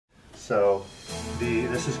So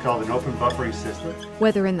this is called an open buffering system.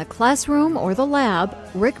 Whether in the classroom or the lab,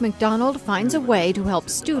 Rick MacDonald finds a way to help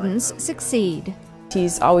students succeed.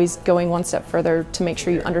 He's always going one step further to make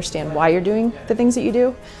sure you understand why you're doing the things that you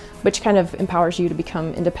do, which kind of empowers you to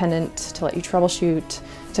become independent, to let you troubleshoot,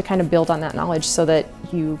 to kind of build on that knowledge so that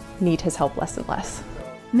you need his help less and less.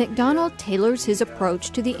 MacDonald tailors his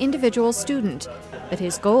approach to the individual student, but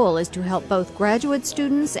his goal is to help both graduate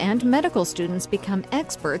students and medical students become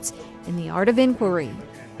experts in the art of inquiry.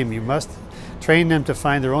 You must train them to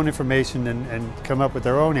find their own information and come up with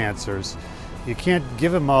their own answers. You can't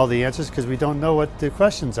give them all the answers because we don't know what the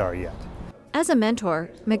questions are yet. As a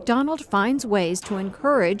mentor, MacDonald finds ways to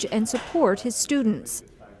encourage and support his students.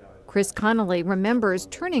 Chris Connolly remembers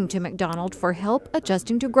turning to MacDonald for help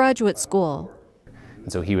adjusting to graduate school.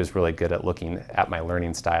 And so he was really good at looking at my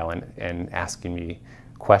learning style and asking me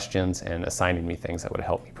questions and assigning me things that would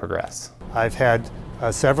help me progress. I've had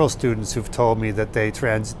several students who've told me that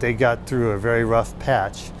they got through a very rough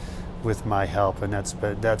patch with my help, and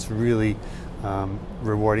that's really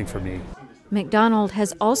rewarding for me. MacDonald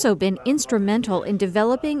has also been instrumental in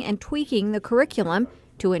developing and tweaking the curriculum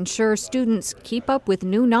to ensure students keep up with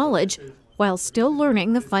new knowledge while still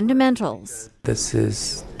learning the fundamentals. This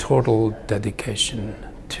is total dedication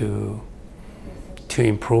to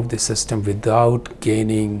improve the system without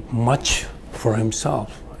gaining much for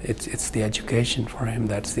himself. It's the education for him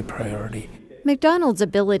that's the priority. MacDonald's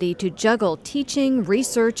ability to juggle teaching,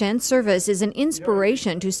 research, and service is an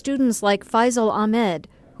inspiration to students like Faisal Ahmed,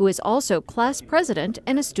 who is also class president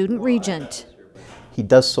and a student regent. He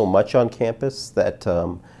does so much on campus that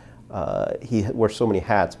he wears so many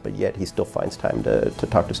hats, but yet he still finds time to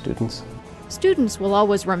talk to students. Students will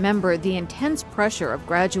always remember the intense pressure of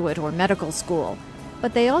graduate or medical school,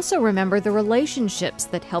 but they also remember the relationships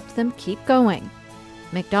that helped them keep going.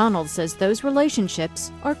 MacDonald says those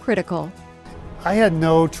relationships are critical. I had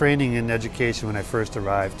no training in education when I first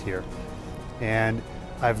arrived here, and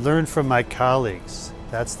I've learned from my colleagues.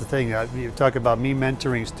 That's the thing. You talk about me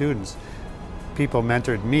mentoring students. People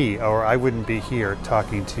mentored me, or I wouldn't be here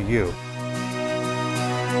talking to you.